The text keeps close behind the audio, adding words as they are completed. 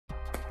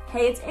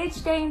Hey, it's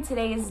HillaryJane.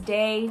 Today is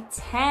day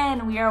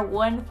 10. We are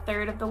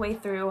 1/3 of the way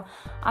through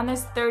on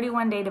this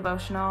 31-day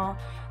devotional.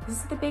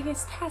 This is the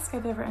biggest task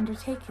I've ever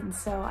undertaken,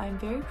 so I'm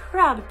very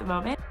proud at the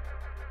moment.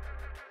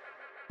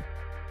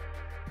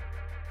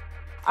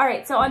 All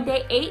right, so on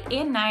day 8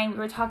 and 9, we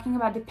were talking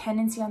about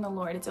dependency on the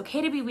Lord. It's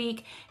okay to be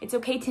weak. It's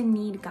okay to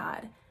need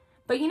God.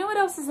 But you know what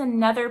else is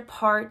another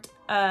part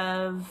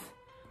of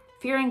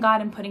fearing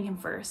God and putting Him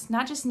first?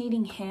 Not just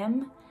needing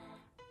Him,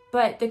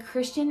 but the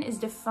Christian is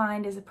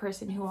defined as a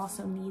person who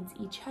also needs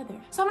each other.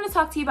 So I'm going to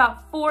talk to you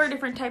about 4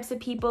 different types of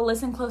people.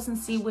 Listen close and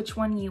see which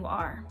one you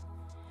are.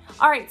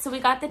 All right, so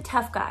we got the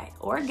tough guy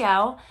or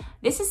gal.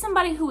 This is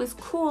somebody who is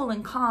cool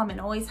and calm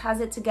and always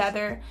has it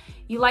together.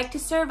 You like to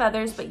serve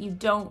others, but you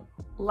don't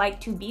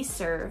like to be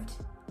served.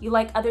 You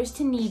like others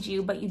to need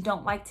you, but you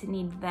don't like to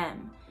need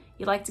them.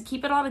 You like to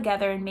keep it all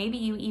together, and maybe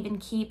you even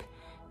keep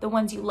the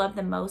ones you love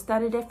the most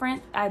at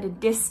a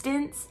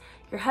distance.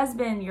 Your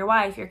husband, your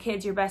wife, your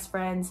kids, your best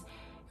friends.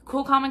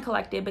 Cool, calm, and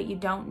collected, but you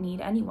don't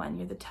need anyone.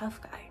 You're the tough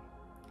guy.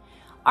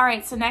 All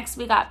right, so next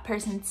we got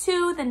person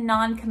 2, the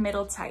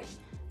non-committal type.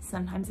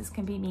 Sometimes this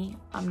can be me,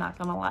 I'm not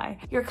gonna lie.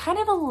 You're kind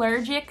of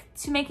allergic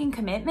to making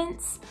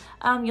commitments.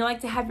 You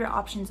like to have your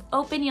options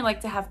open. You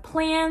like to have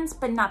plans,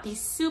 but not be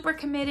super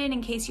committed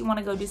in case you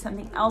wanna go do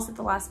something else at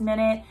the last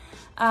minute.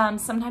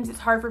 Sometimes it's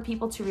hard for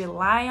people to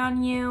rely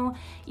on you,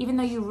 even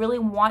though you really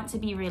want to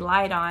be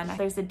relied on.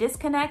 There's a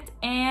disconnect,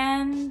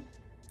 and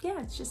yeah,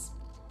 it's just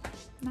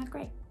not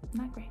great,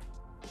 not great.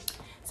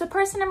 So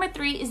person number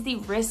 3 is the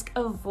risk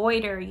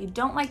avoider. You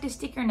don't like to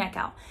stick your neck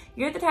out.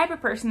 You're the type of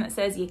person that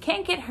says you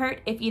can't get hurt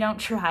if you don't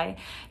try.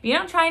 If you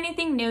don't try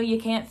anything new, you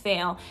can't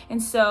fail.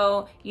 And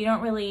so you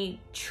don't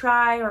really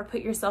try or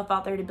put yourself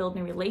out there to build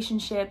new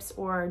relationships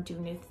or do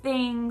new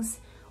things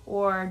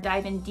or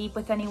dive in deep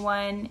with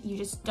anyone. You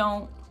just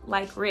don't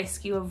like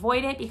risk. You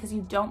avoid it because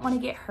you don't want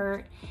to get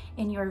hurt,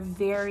 and you're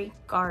very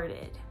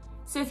guarded.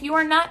 So if you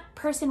are not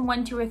person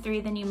 1, 2, or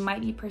 3, then you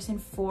might be person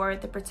 4,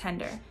 the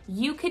pretender.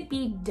 You could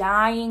be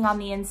dying on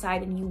the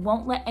inside and you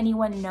won't let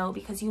anyone know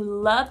because you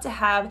love to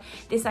have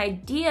this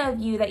idea of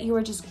you that you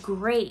are just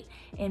great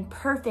and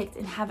perfect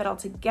and have it all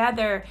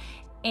together,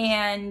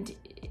 and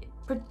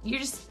you're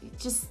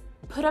just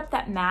put up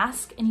that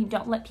mask and you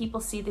don't let people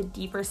see the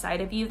deeper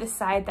side of you, the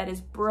side that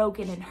is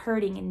broken and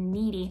hurting and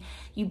needy.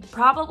 You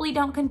probably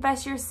don't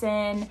confess your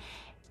sin,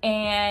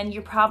 and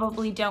you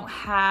probably don't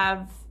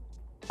have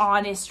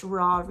honest,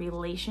 raw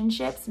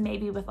relationships,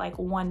 maybe with like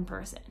one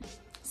person.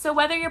 So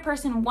whether you're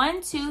person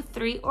 1, 2,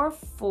 3, or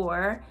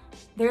 4,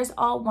 there's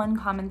all one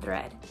common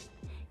thread.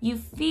 You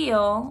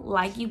feel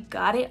like you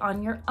got it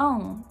on your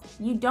own.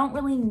 You don't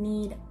really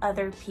need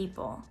other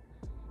people.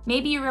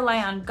 Maybe you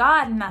rely on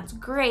God, and that's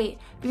great,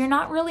 but you're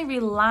not really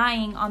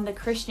relying on the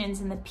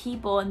Christians and the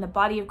people and the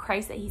body of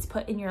Christ that He's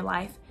put in your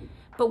life.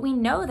 But we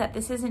know that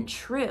this isn't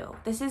true.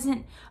 This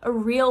isn't a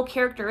real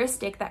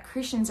characteristic that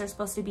Christians are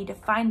supposed to be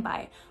defined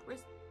by.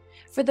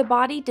 For the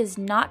body does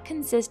not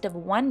consist of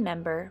one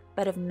member,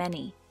 but of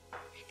many.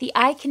 The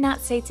eye cannot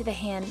say to the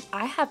hand,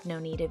 I have no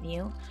need of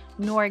you,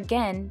 nor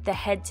again the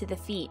head to the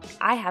feet,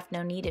 I have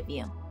no need of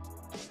you.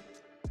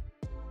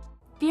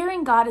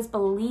 Fearing God is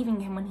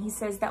believing Him when He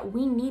says that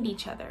we need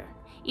each other.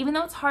 Even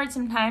though it's hard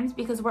sometimes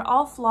because we're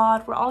all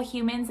flawed, we're all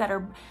humans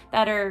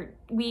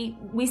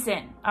we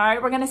sin, all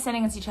right? We're gonna sin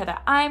against each other.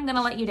 I'm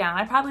gonna let you down.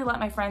 I probably let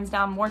my friends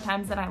down more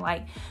times than I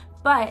like.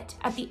 But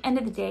at the end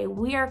of the day,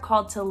 we are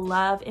called to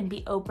love and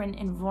be open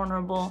and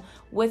vulnerable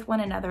with one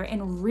another,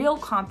 and real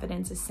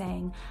confidence is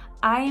saying,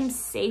 I am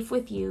safe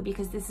with you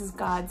because this is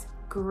God's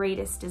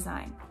greatest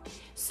design.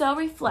 So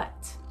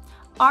reflect.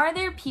 Are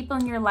there people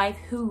in your life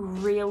who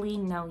really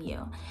know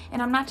you?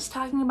 And I'm not just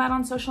talking about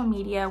on social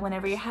media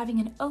whenever you're having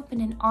an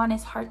open and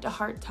honest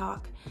heart-to-heart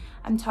talk.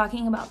 I'm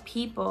talking about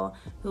people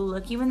who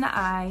look you in the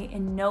eye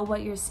and know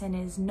what your sin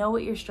is, know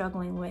what you're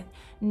struggling with,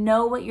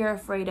 know what you're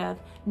afraid of,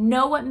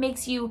 know what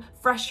makes you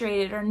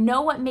frustrated, or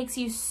know what makes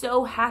you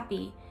so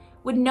happy,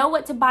 would know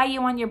what to buy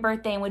you on your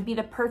birthday, and would be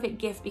the perfect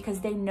gift because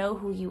they know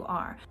who you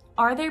are.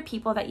 Are there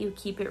people that you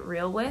keep it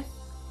real with?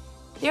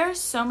 There are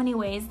so many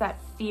ways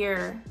that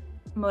fear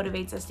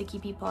motivates us to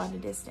keep people at a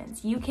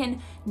distance. You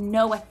can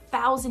know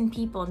 1,000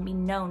 people and be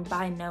known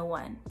by no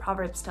one.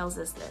 Proverbs tells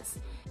us this.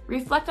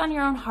 Reflect on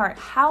your own heart.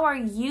 How are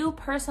you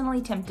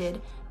personally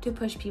tempted to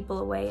push people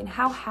away, and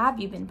how have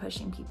you been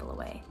pushing people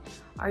away?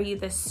 Are you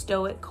the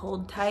stoic,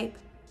 cold type?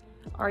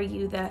 Are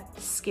you the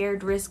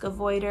scared risk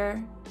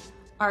avoider?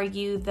 Are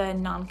you the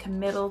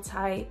non-committal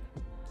type?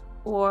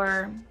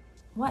 Or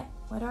what?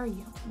 What are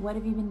you? What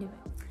have you been doing?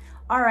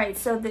 All right,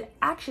 so the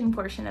action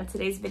portion of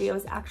today's video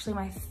is actually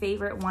my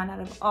favorite one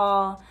out of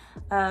all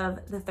of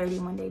the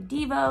 31-day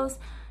Devos.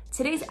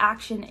 Today's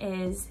action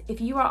is, if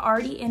you are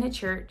already in a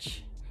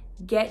church,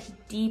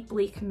 get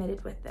deeply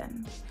committed with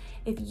them.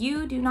 If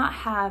you do not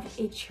have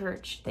a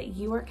church that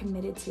you are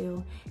committed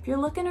to, if you're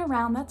looking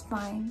around, that's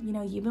fine. You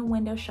know, you've been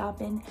window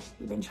shopping,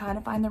 you've been trying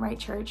to find the right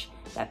church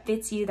that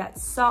fits you,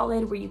 that's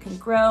solid, where you can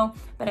grow,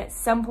 but at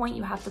some point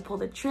you have to pull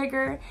the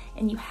trigger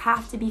and you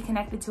have to be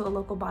connected to a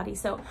local body.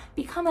 So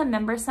become a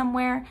member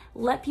somewhere,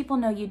 let people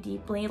know you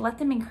deeply, let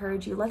them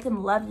encourage you, let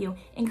them love you,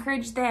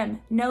 encourage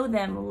them, know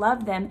them,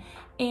 love them,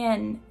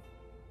 and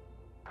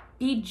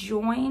be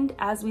joined,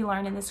 as we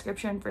learn in the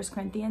scripture in 1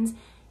 Corinthians,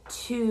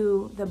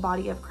 to the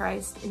body of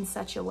Christ in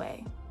such a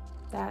way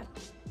that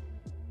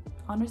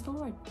honors the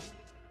Lord.